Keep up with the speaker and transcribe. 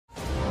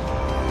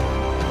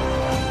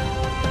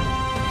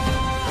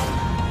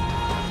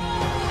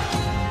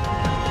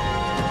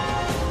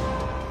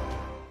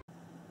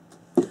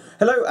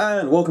Hello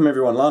and welcome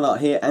everyone, Lana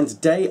here, and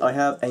today I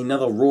have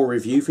another raw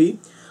review for you.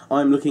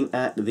 I'm looking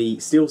at the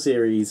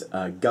Steelseries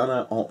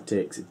Gunnar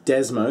Optiks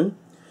DESMO,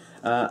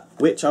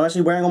 which I'm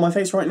actually wearing on my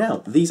face right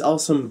now. These are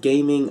some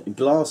gaming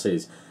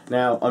glasses.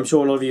 Now, I'm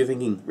sure a lot of you are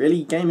thinking,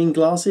 really, gaming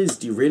glasses?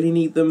 Do you really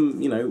need them?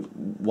 You know,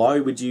 why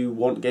would you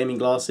want gaming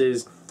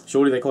glasses?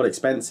 Surely they're quite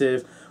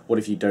expensive. What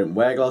if you don't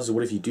wear glasses?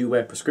 What if you do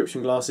wear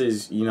prescription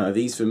glasses? You know, are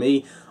these for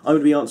me? I'm going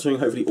to be answering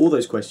hopefully all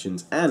those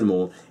questions and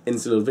more in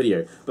this little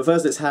video. But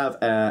first let's have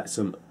a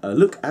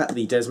look at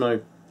the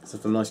DESMO,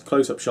 some nice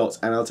close-up shots,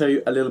 and I'll tell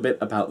you a little bit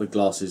about the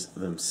glasses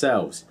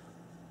themselves.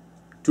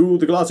 To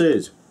the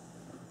glasses!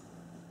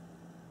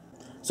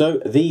 So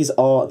these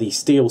are the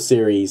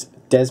Steelseries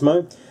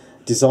DESMO,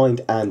 designed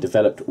and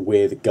developed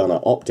with Gunnar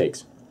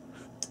Optiks.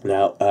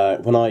 Now,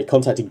 when I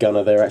contacted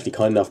Gunnar, they were actually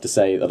kind enough to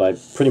say that I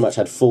pretty much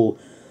had full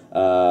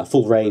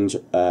range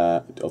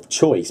of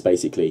choice,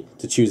 basically,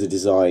 to choose a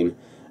design,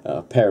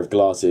 pair of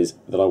glasses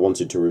that I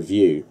wanted to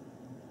review.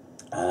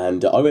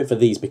 And I went for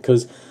these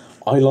because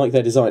I like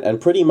their design,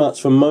 and pretty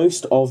much for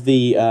most of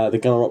the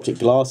Gunnar Optik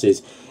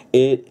glasses,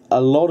 a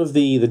lot of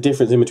the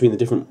difference in between the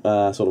different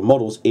sort of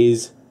models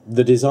is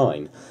the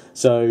design.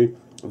 So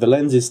the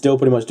lenses still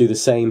pretty much do the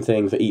same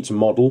thing for each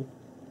model.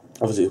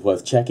 Obviously it's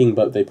worth checking,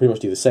 but they pretty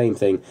much do the same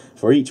thing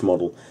for each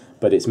model.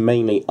 But it's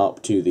mainly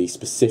up to the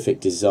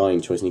specific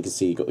design choice, and you can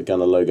see you've got the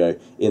Gunnar logo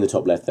in the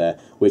top left there,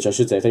 which I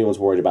should say, if anyone's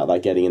worried about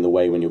that getting in the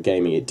way when you're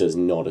gaming, it does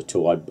not at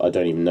all. I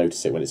don't even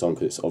notice it when it's on,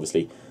 because it's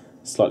obviously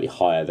slightly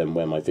higher than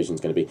where my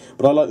vision's going to be.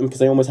 But I like them because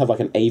they almost have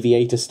like an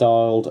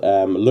aviator-styled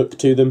look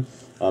to them.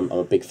 I'm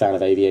a big fan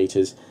of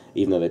aviators,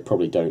 even though they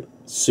probably don't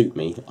suit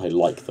me. I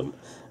like them.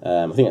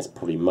 I think that's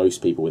probably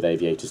most people with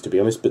aviators, to be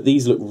honest, but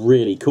these look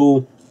really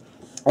cool.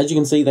 As you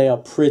can see, they are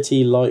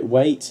pretty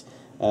lightweight.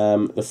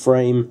 The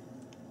frame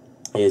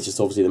is just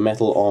obviously the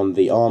metal on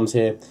the arms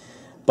here,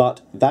 but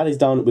that is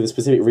done with a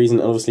specific reason,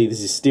 and obviously this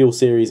is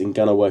Steelseries and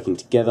Gunnar working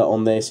together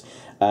on this.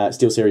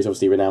 Steelseries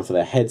obviously renowned for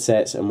their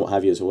headsets and what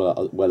have you, as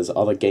well as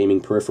other gaming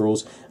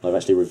peripherals, and I've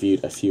actually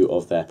reviewed a few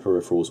of their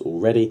peripherals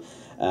already.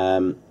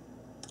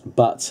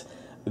 But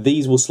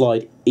these will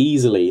slide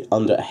easily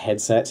under a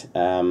headset,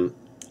 and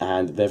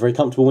they're very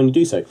comfortable when you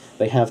do so.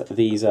 They have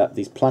these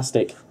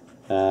plastic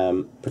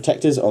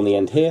protectors on the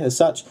end here as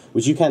such,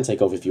 which you can take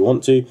off if you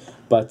want to,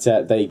 but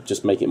they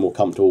just make it more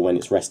comfortable when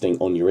it's resting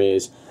on your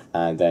ears.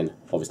 And then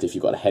obviously if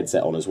you've got a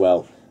headset on as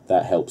well,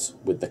 that helps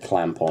with the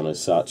clamp on as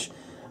such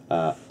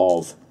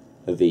of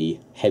the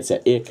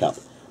headset ear cup.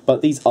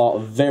 But these are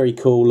very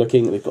cool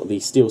looking. They've got the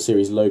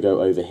Steelseries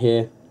logo over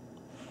here,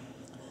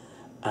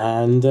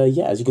 and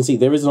yeah, as you can see,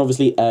 there is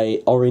obviously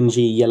a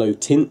orangey yellow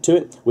tint to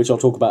it, which I'll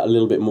talk about a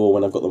little bit more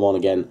when I've got them on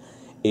again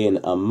in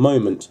a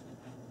moment.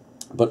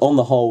 But on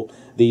the whole,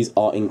 these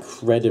are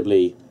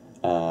incredibly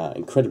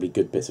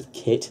good bits of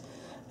kit.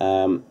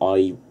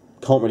 I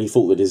can't really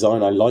fault the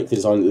design. I like the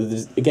design.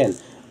 Again,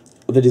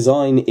 the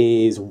design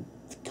is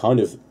kind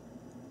of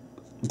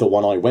the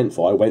one I went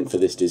for. I went for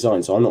this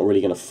design, so I'm not really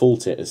going to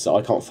fault it. So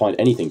I can't find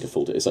anything to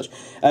fault it as such.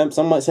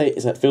 Some might say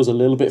it feels a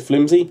little bit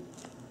flimsy.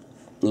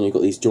 You know, you've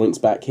got these joints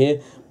back here,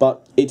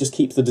 but it just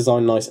keeps the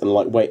design nice and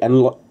lightweight.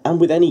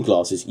 And with any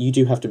glasses, you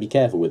do have to be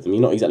careful with them.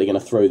 You're not exactly going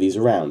to throw these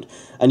around,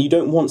 and you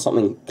don't want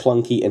something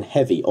clunky and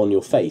heavy on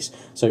your face.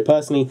 So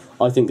personally,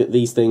 I think that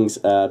these things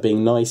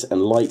being nice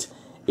and light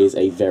is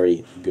a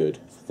very good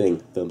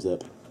thing. Thumbs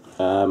up.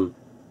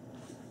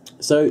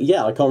 So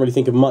yeah, I can't really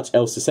think of much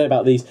else to say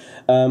about these,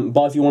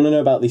 but if you want to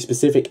know about the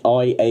specific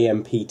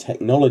IAMP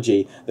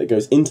technology that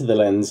goes into the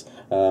lens,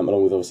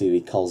 along with obviously the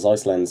Carl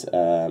Zeiss lens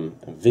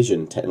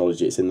vision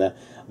technology it's in there,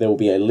 there will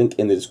be a link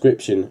in the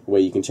description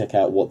where you can check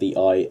out what the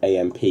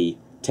IAMP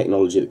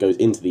technology that goes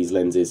into these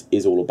lenses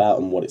is all about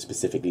and what it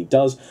specifically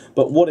does.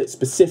 But what it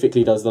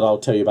specifically does, that I'll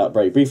tell you about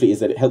very briefly, is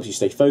that it helps you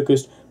stay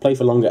focused, play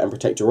for longer, and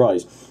protect your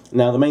eyes.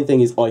 Now, the main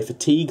thing is eye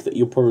fatigue that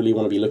you'll probably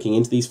want to be looking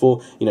into these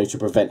for, you know, to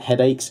prevent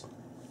headaches.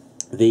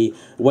 The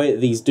way that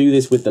these do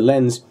this with the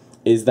lens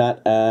is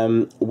that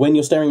when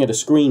you're staring at a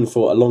screen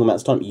for a long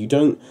amount of time, you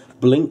don't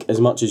blink as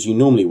much as you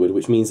normally would,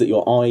 which means that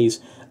your eyes,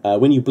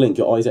 when you blink,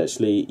 your eyes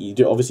actually, you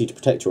do it obviously to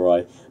protect your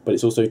eye, but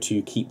it's also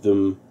to keep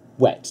them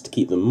wet, to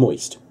keep them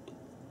moist.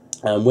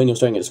 And when you're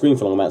staring at a screen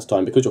for long amounts of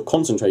time, because you're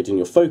concentrated and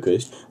you're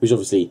focused, which is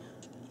obviously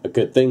a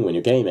good thing when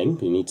you're gaming,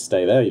 you need to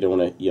stay there, you don't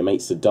want your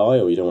mates to die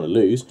or you don't want to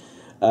lose,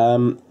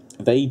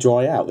 they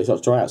dry out, they start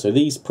to dry out. So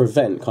these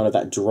prevent kind of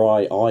that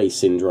dry eye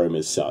syndrome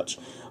as such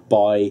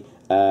by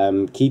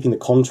keeping the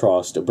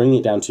contrast, bringing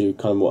it down to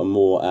kind of a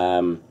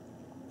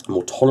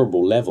more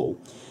tolerable level,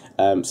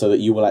 so that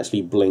you will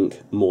actually blink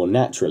more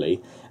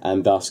naturally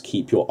and thus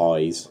keep your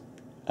eyes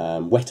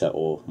wetter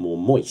or more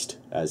moist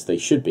as they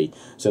should be.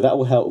 So that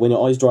will help when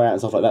your eyes dry out and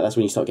stuff like that. That's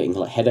when you start getting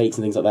like headaches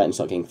and things like that, and you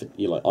start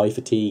getting like eye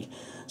fatigue.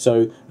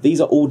 So these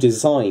are all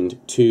designed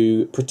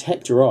to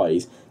protect your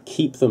eyes,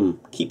 keep them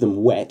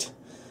wet,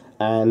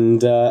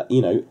 and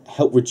you know,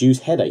 help reduce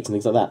headaches and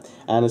things like that.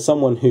 And as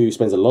someone who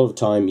spends a lot of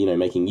time, you know,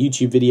 making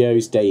YouTube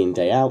videos day in,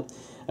 day out,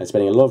 and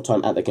spending a lot of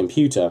time at the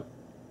computer,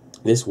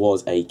 this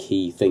was a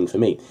key thing for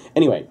me.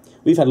 Anyway,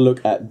 we've had a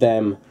look at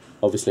them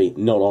obviously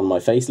not on my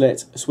face.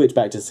 Let's switch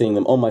back to seeing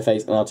them on my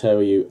face, and I'll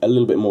tell you a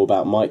little bit more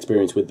about my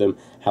experience with them,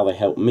 how they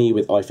help me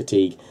with eye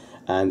fatigue,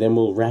 and then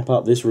we'll wrap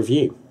up this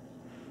review.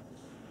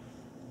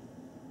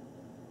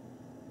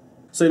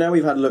 So now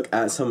we've had a look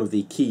at some of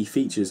the key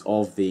features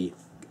of the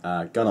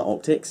Gunnar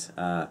Optiks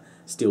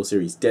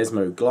Steelseries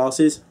DESMO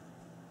glasses.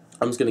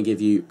 I'm just going to give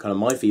you kind of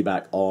my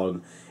feedback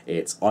on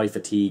its eye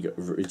fatigue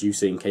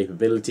reducing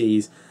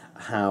capabilities,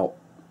 how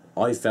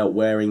I felt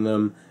wearing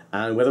them,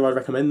 and whether I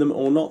recommend them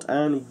or not,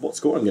 and what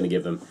score I'm going to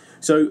give them.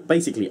 So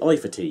basically, eye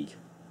fatigue.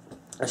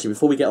 Actually,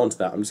 before we get onto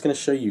that, I'm just going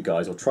to show you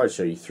guys, or try to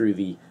show you through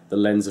the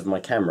lens of my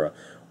camera,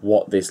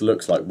 what this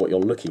looks like, what you're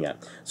looking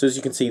at. So as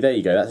you can see, there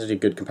you go, that's actually a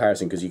good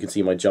comparison, because you can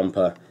see my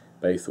jumper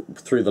both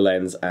through the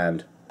lens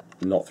and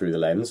not through the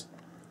lens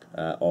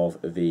of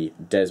the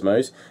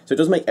Desmos. So it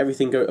does make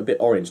everything go a bit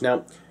orange.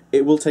 Now,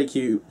 it will take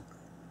you,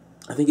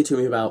 I think it took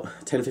me about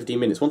 10-15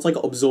 minutes. Once I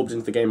got absorbed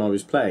into the game I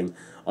was playing,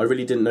 I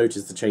really didn't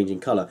notice the changing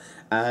colour.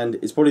 And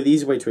it's probably the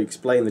easy way to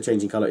explain the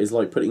changing colour is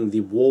like putting the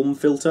warm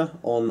filter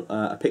on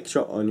a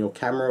picture on your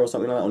camera or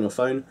something like that on your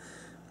phone.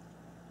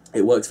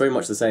 It works very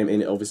much the same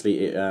in it.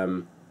 Obviously, it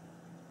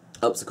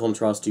ups the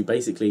contrast to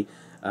basically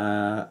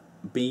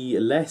be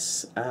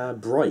less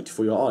bright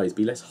for your eyes,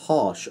 be less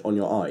harsh on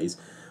your eyes.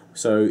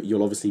 So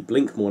you'll obviously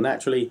blink more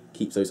naturally,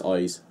 keeps those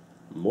eyes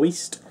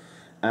moist,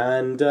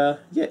 and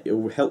yeah, it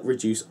will help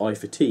reduce eye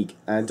fatigue.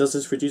 And does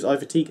this reduce eye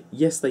fatigue?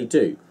 Yes, they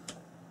do.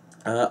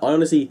 I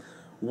honestly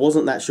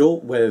wasn't that sure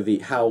whether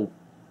how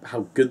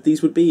good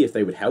these would be, if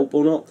they would help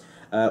or not.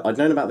 I'd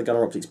known about the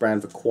Gunnar Optiks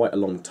brand for quite a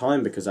long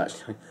time, because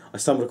actually I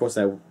stumbled across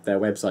their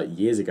website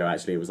years ago.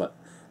 Actually, it was like,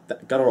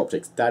 Gunnar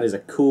Optiks, that is a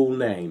cool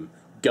name,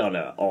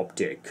 Gunnar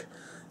Optik.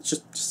 It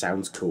just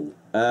sounds cool.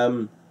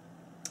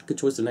 Good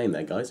choice of name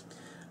there, guys.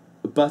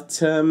 But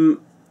no,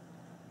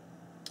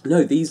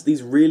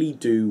 these really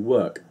do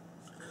work.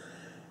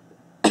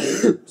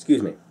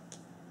 Excuse me.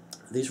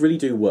 These really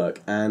do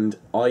work, and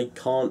I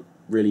can't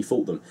really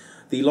fault them.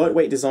 The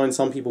lightweight design,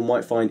 some people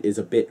might find, is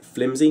a bit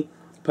flimsy.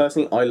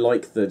 Personally, I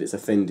like that it's a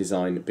thin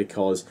design,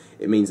 because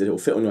it means that it will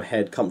fit on your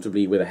head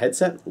comfortably with a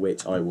headset,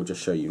 which I will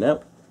just show you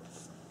now.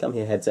 Come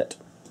here, headset.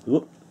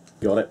 Whoop,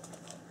 got it.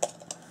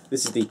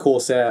 This is the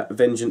Corsair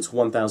Vengeance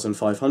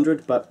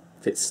 1500, but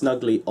fits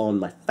snugly on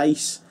my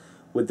face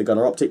with the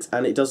Gunnar Optiks,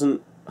 and it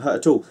doesn't hurt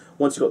at all.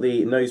 Once you've got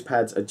the nose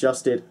pads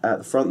adjusted at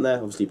the front there,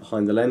 obviously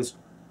behind the lens,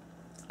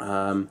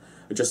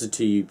 adjusted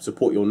to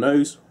support your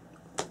nose,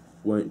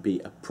 won't be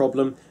a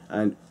problem,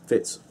 and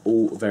fits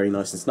all very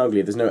nice and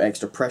snugly. There's no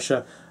extra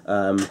pressure.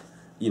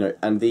 You know,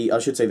 and I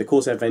should say the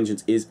Corsair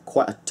Vengeance is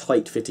quite a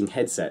tight-fitting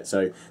headset,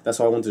 so that's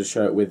why I wanted to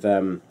show it with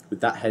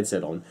that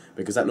headset on,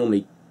 because that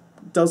normally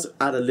does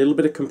add a little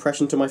bit of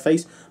compression to my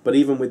face, but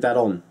even with that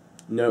on,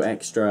 no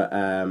extra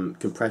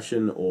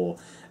compression or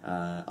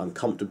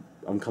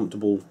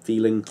uncomfortable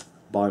feeling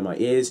by my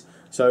ears.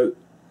 So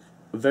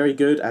very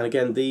good. And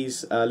again,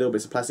 these little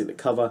bits of plastic that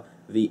cover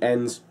the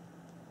ends,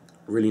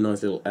 really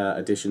nice little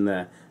addition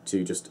there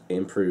to just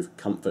improve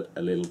comfort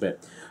a little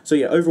bit. So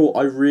yeah, overall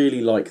I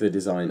really like the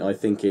design. I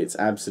think it's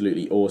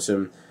absolutely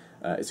awesome.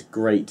 It's a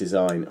great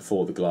design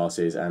for the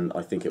glasses, and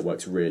I think it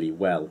works really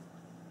well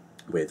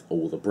with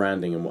all the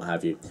branding and what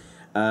have you.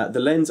 The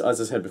lens,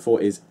 as I said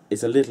before, is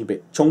a little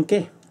bit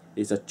chunky.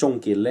 It's a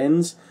chunky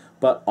lens,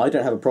 but I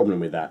don't have a problem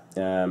with that.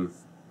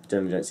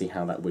 Generally don't see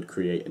how that would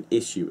create an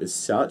issue as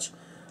such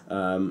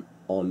on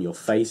your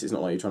face. It's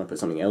not like you're trying to put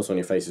something else on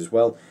your face as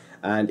well.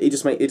 And it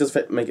does make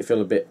it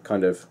feel a bit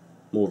kind of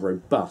more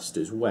robust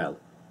as well.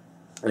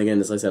 And again,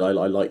 as I said, I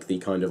like the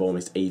kind of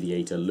almost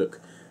aviator look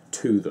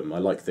to them. I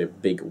like the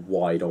big,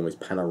 wide, almost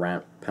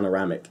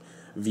panoramic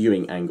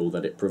viewing angle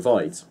that it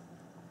provides.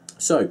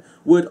 So,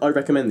 would I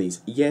recommend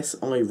these? Yes,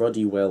 I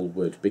ruddy well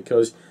would,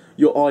 because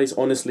your eyes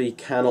honestly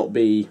cannot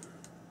be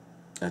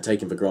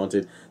taken for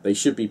granted. They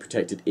should be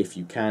protected if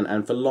you can,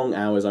 and for long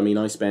hours. I mean,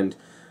 I spend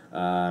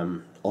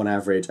on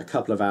average a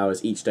couple of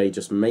hours each day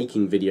just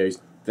making videos.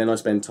 Then I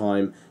spend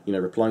time, you know,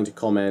 replying to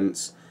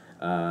comments,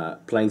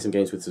 playing some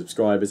games with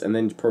subscribers, and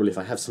then probably if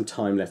I have some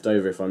time left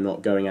over, if I'm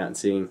not going out and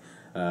seeing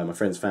my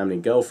friend's family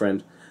and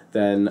girlfriend,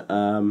 then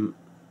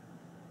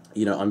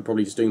you know, I'm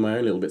probably just doing my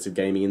own little bits of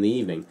gaming in the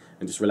evening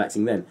and just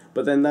relaxing then.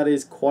 But then that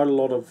is quite a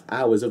lot of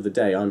hours of the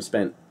day I'm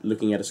spent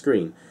looking at a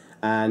screen.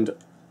 And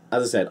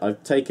as I said,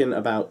 I've taken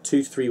about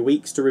 2 to 3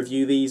 weeks to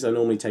review these. I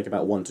normally take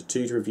about 1 to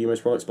 2 to review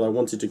most products, but I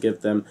wanted to give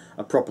them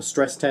a proper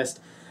stress test,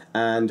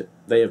 and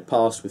they have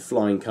passed with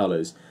flying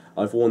colours.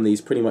 I've worn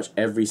these pretty much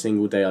every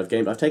single day I've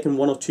gamed. I've taken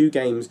 1 or 2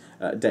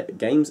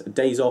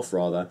 days off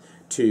rather,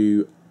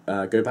 to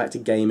go back to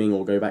gaming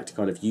or go back to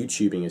kind of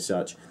YouTubing as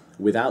such,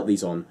 without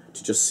these on,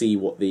 to just see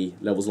what the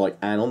level's like.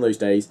 And on those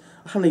days,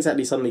 I haven't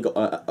exactly suddenly got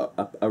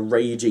a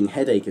raging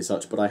headache as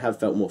such, but I have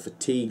felt more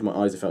fatigued, my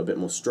eyes have felt a bit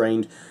more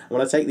strained. And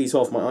when I take these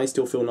off, my eyes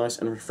still feel nice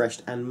and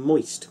refreshed and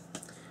moist.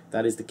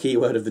 That is the key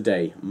word of the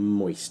day,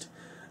 moist.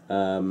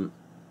 So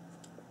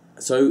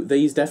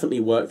these definitely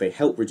work. They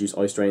help reduce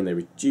eye strain, they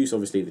reduce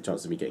obviously the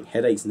chances of me getting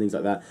headaches and things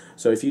like that.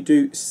 So if you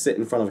do sit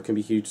in front of a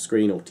computer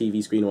screen or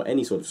TV screen or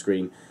any sort of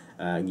screen,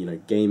 you know,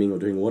 gaming or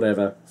doing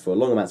whatever for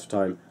long amounts of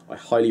time, I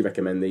highly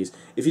recommend these.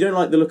 If you don't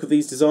like the look of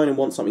these design and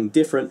want something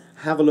different,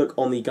 have a look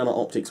on the Gunnar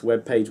Optiks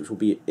webpage, which will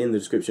be in the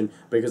description,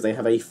 because they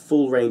have a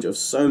full range of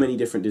so many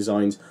different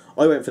designs.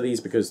 I went for these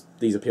because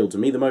these appealed to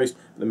me the most,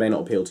 but they may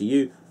not appeal to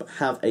you, but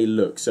have a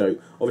look. So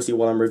obviously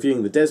while I'm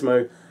reviewing the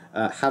Desmo,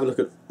 have a look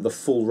at the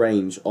full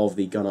range of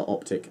the Gunnar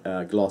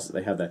Optik glasses that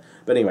they have there.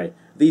 But anyway,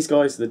 these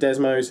guys, the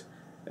Desmos,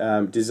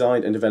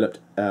 designed and developed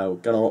Gunnar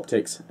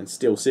Optiks and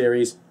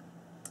Steelseries,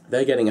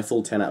 they're getting a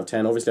full 10 out of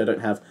 10. Obviously I don't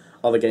have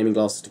other gaming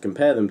glasses to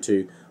compare them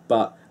to,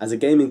 but as a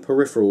gaming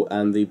peripheral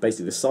and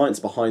basically the science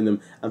behind them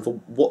and for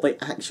what they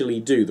actually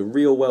do, the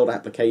real world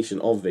application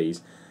of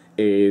these,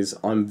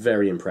 I'm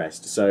very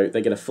impressed. So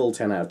they get a full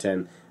 10 out of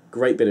 10.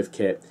 Great bit of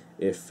kit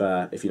if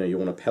you know, you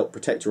want to help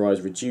protect your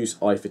eyes,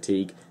 reduce eye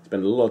fatigue,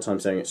 spend a lot of time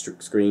staring at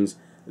screens.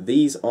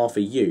 These are for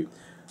you.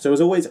 So as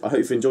always, I hope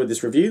you've enjoyed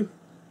this review.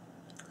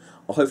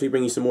 I'll hopefully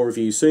bring you some more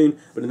reviews soon,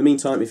 but in the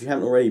meantime, if you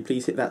haven't already,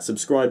 please hit that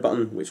subscribe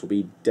button, which will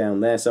be down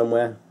there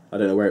somewhere. I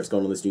don't know where it's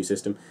gone on this new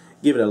system.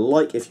 Give it a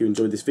like if you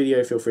enjoyed this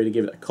video. Feel free to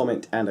give it a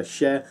comment and a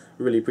share.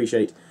 We really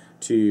appreciate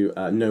to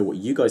know what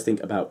you guys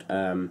think about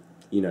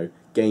you know,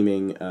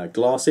 gaming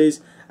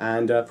glasses,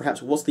 and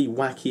perhaps what's the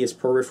wackiest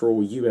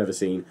peripheral you've ever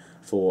seen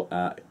for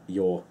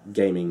your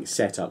gaming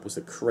setup? What's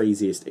the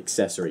craziest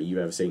accessory you've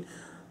ever seen?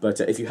 But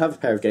if you have a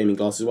pair of gaming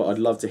glasses, well, I'd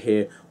love to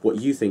hear what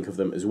you think of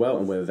them as well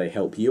and whether they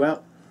help you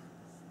out.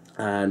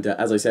 And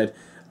as I said,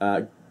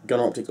 Gunnar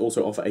Optiks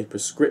also offer a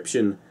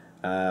prescription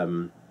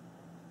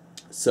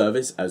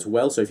service as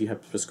well. So if you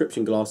have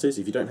prescription glasses,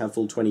 if you don't have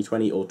full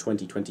 20/20 or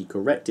 20/20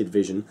 corrected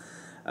vision,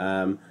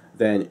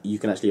 then you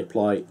can actually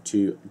apply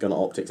to Gunnar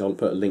Optiks. I'll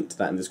put a link to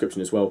that in the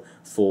description as well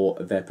for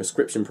their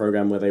prescription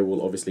program, where they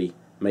will obviously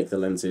make the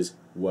lenses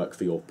work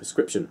for your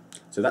prescription.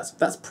 So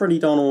that's pretty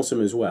darn awesome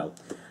as well.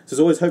 So as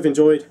always, hope you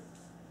enjoyed.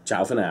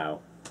 Ciao for now.